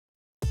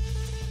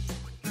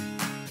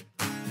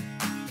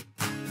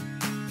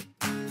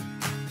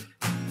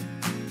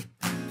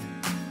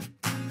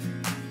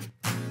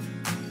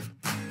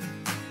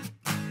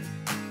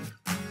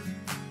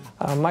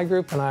My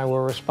group and I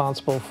were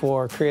responsible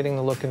for creating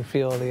the look and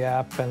feel of the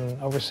app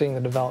and overseeing the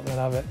development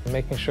of it,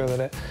 making sure that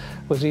it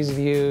was easy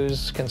to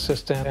use,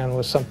 consistent, and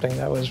was something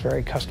that was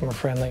very customer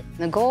friendly.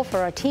 The goal for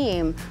our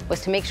team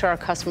was to make sure our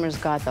customers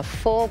got the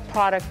full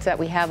product that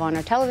we have on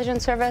our television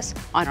service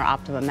on our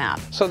Optimum app.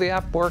 So the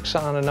app works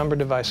on a number of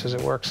devices.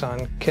 It works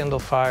on Kindle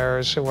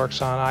Fires, it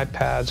works on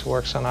iPads, it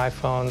works on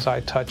iPhones,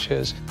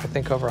 iTouches, I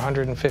think over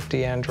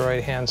 150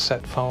 Android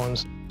handset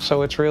phones.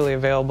 So it's really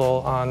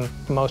available on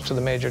most of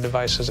the major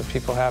devices that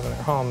people have in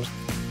their homes.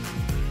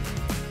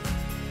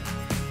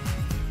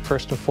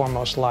 First and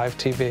foremost, live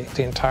TV.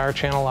 The entire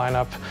channel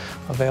lineup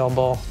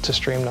available to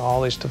stream to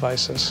all these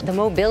devices. The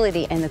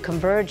mobility and the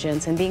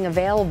convergence and being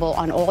available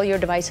on all your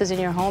devices in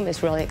your home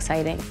is really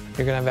exciting.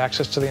 You're going to have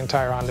access to the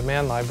entire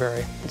on-demand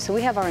library. So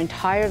we have our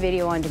entire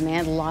video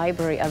on-demand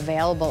library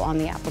available on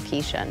the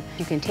application.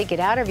 You can take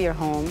it out of your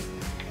home,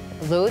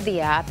 load the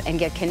app, and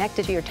get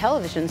connected to your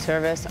television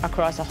service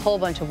across a whole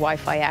bunch of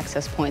Wi-Fi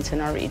access points in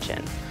our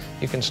region.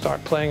 You can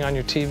start playing on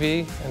your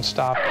TV and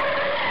stop,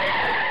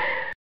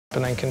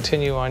 and then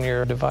continue on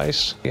your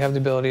device. You have the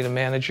ability to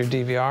manage your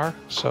DVR,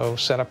 so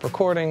set up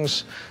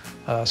recordings,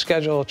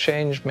 schedule,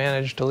 change,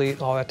 manage,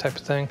 delete, all that type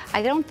of thing.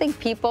 I don't think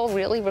people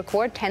really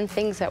record 10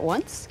 things at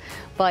once,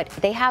 but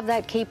they have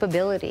that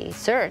capability.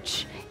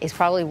 Search is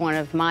probably one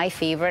of my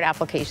favorite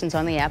applications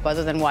on the app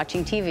other than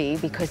watching TV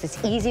because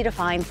it's easy to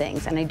find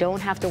things and I don't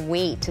have to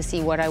wait to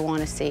see what I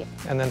want to see.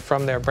 And then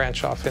from there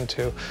branch off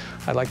into,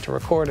 I'd like to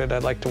record it,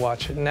 I'd like to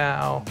watch it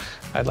now,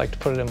 I'd like to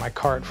put it in my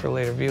cart for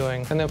later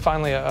viewing. And then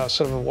finally a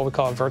sort of what we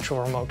call a virtual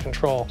remote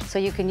control. So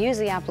you can use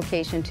the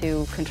application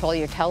to control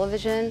your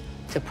television,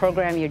 to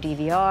program your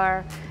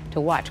DVR,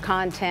 to watch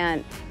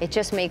content. It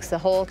just makes the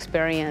whole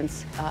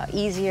experience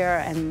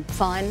easier and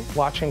fun.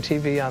 Watching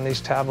TV on these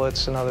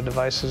tablets and other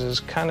devices is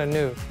kind of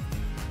new.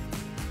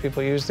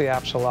 People use the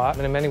apps a lot,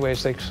 and in many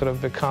ways they sort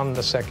of become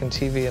the second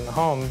TV in the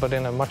home, but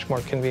in a much more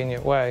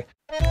convenient way.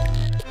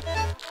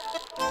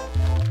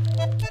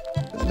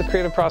 The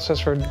creative process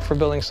for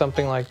building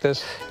something like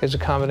this is a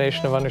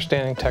combination of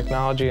understanding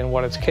technology and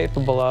what it's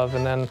capable of,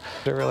 and then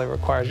it really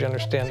requires you to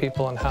understand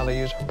people and how they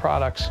use our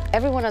products.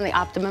 Everyone on the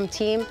Optimum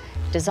team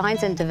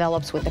designs and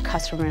develops with the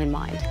customer in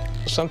mind.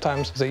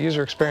 Sometimes the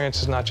user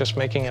experience is not just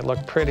making it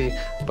look pretty,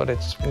 but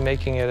it's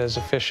making it as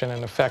efficient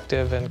and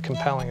effective and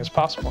compelling as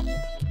possible.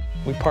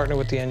 We partner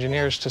with the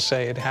engineers to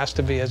say it has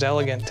to be as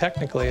elegant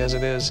technically as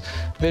it is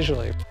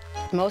visually.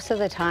 Most of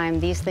the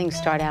time, these things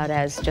start out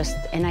as just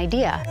an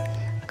idea.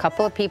 A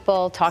couple of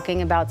people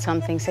talking about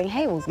something, saying,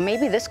 hey, well,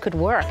 maybe this could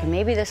work, and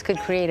maybe this could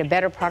create a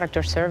better product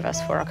or service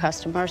for our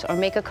customers, or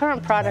make a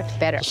current product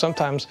better.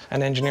 Sometimes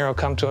an engineer will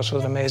come to us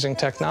with amazing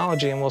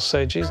technology, and we'll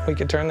say, geez, we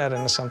could turn that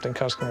into something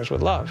customers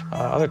would love.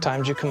 Other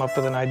times you come up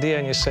with an idea,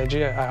 and you say,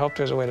 gee, I hope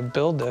there's a way to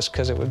build this,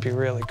 because it would be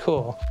really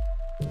cool.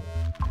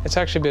 It's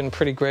actually been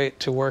pretty great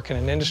to work in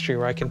an industry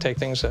where I can take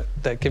things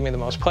that give me the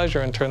most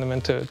pleasure and turn them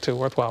into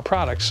worthwhile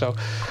products. So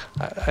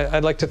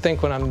I'd like to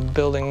think when I'm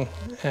building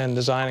and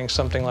designing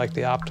something like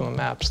the Optimum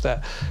apps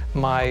that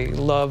my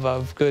love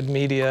of good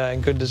media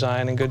and good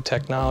design and good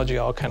technology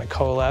all kind of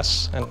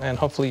coalesce, and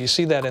hopefully you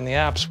see that in the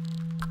apps.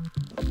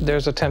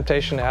 There's a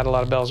temptation to add a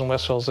lot of bells and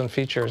whistles and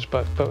features,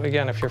 but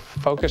again, if you're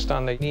focused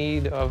on the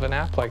need of an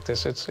app like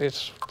this,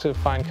 it's to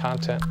find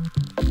content.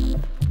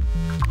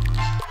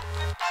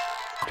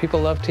 People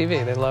love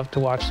TV. They love to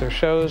watch their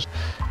shows.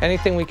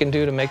 Anything we can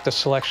do to make the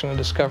selection and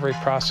discovery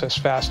process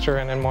faster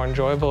and more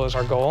enjoyable is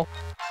our goal.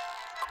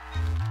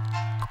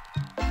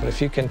 But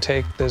if you can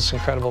take this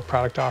incredible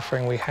product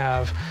offering we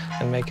have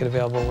and make it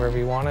available wherever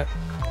you want it,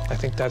 I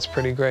think that's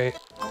pretty great.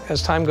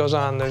 As time goes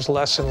on, there's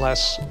less and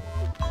less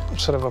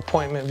sort of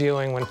appointment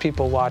viewing when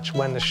people watch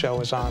when the show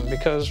is on,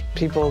 because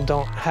people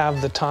don't have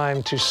the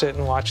time to sit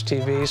and watch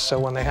TV, so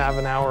when they have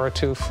an hour or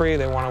two free,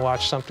 they want to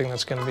watch something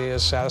that's going to be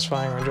as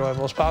satisfying or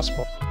enjoyable as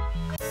possible.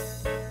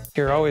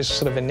 You're always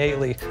sort of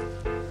innately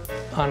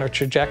on a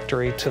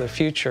trajectory to the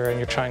future, and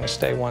you're trying to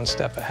stay one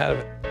step ahead of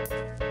it.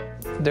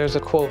 There's a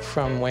quote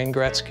from Wayne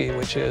Gretzky,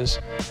 which is,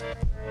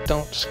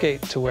 don't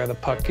skate to where the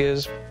puck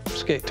is,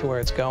 skate to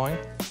where it's going.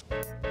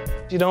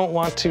 You don't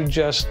want to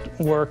just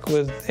work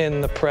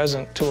within the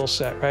present tool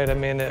set, right? I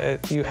mean,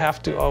 you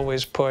have to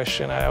always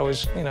push, and I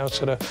always,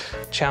 sort of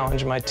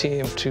challenge my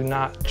team to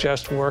not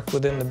just work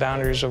within the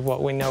boundaries of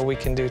what we know we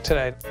can do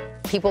today.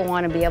 People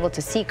want to be able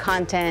to see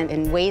content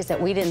in ways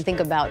that we didn't think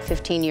about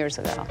 15 years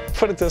ago.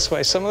 Put it this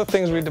way, some of the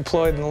things we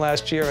deployed in the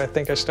last year, I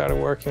think I started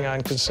working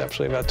on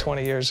conceptually about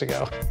 20 years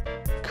ago.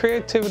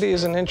 Creativity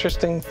is an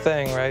interesting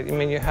thing, right? I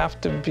mean, you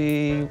have to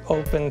be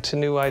open to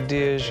new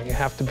ideas. You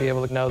have to be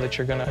able to know that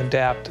you're going to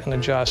adapt and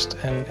adjust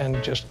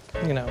and just,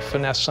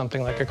 finesse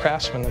something like a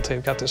craftsman until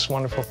you've got this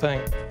wonderful thing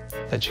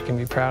that you can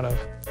be proud of.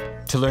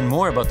 To learn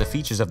more about the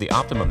features of the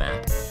Optimum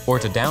app or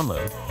to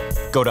download,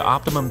 go to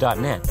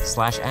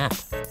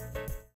optimum.net/app.